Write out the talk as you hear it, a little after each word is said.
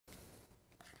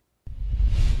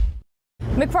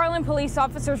McFarland police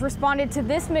officers responded to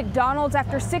this McDonald's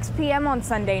after 6 p.m. on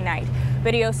Sunday night.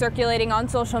 Video circulating on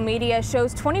social media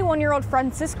shows 21-year-old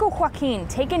Francisco Joaquin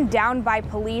taken down by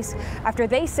police after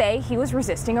they say he was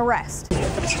resisting arrest.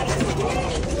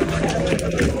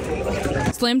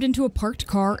 Slammed into a parked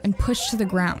car and pushed to the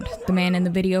ground. The man in the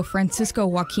video, Francisco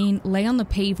Joaquin, lay on the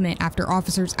pavement after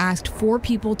officers asked 4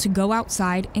 people to go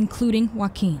outside, including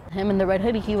Joaquin. Him in the red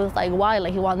hoodie, he was like, why?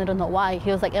 Like, he wanted to know why.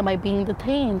 He was like, am I being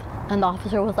detained? And the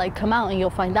officer was like, come out and you'll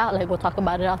find out. Like, we'll talk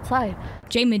about it outside.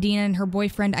 Jay Medina and her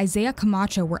boyfriend, Isaiah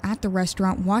Camacho, were at the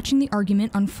restaurant watching the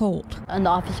argument unfold. And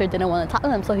the officer didn't want to talk to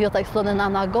them, so he was like, so then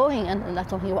I'm not going. And then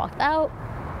that's when he walked out.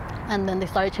 And then they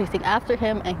started chasing after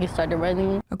him, and he started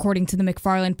running. According to the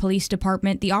McFarland Police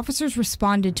Department, the officers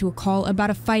responded to a call about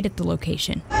a fight at the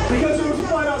location. Because there was a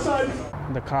fight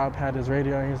outside. The cop had his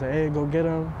radio, and he said, hey, go get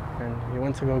him. And he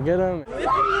went to go get him.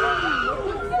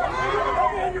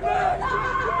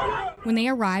 When they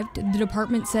arrived, the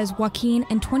department says Joaquin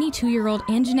and 22-year-old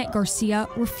Anjanette Garcia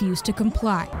refused to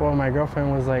comply. Well, my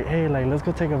girlfriend was like, hey, like, let's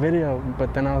go take a video.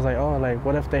 But then I was like, oh, like,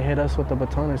 what if they hit us with a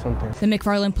baton or something? The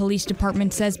McFarland Police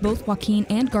Department says both Joaquin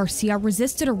and Garcia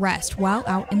resisted arrest while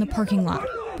out in the parking lot,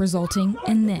 resulting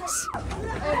in this.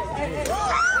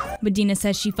 Medina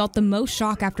says she felt the most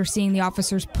shock after seeing the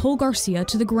officers pull Garcia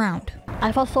to the ground.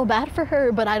 I felt so bad for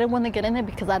her, but I didn't want to get in it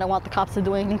because I didn't want the cops to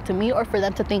do anything to me or for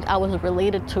them to think I was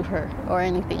related to her or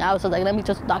anything. I was just like, let me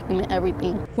just document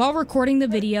everything. While recording the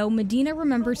video, Medina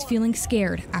remembers feeling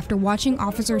scared after watching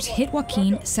officers hit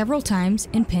Joaquin several times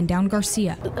and pin down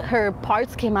Garcia. Her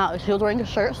parts came out. She was wearing a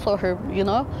shirt, so her,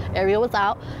 area was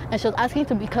out, and she was asking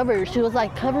to be covered. She was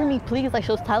like, cover me, please. Like,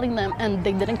 she was telling them, and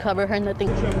they didn't cover her, nothing.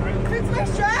 It's my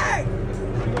shirt!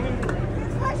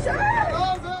 It's my shirt!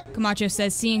 Camacho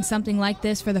says seeing something like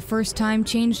this for the first time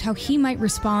changed how he might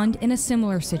respond in a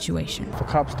similar situation. If a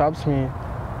cop stops me,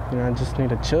 I just need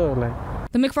to chill.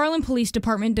 The McFarland Police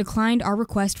Department declined our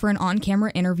request for an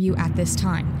on-camera interview at this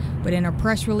time. But in a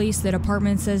press release, the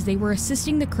department says they were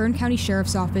assisting the Kern County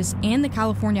Sheriff's Office and the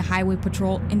California Highway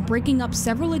Patrol in breaking up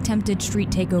several attempted street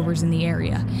takeovers in the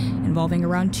area, involving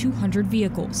around 200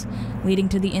 vehicles, leading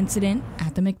to the incident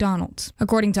at the McDonald's.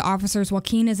 According to officers,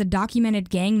 Joaquin is a documented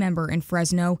gang member in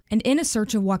Fresno, and in a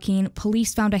search of Joaquin,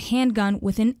 police found a handgun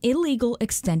with an illegal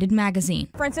extended magazine.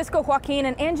 Francisco Joaquin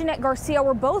and Anjanette Garcia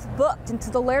were both booked into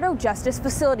the Lerdo Justice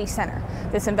Facility Center.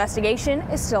 This investigation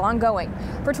is still ongoing.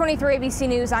 For 23 ABC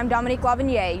News, I'm Dominique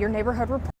Lavigny, your neighborhood reporter.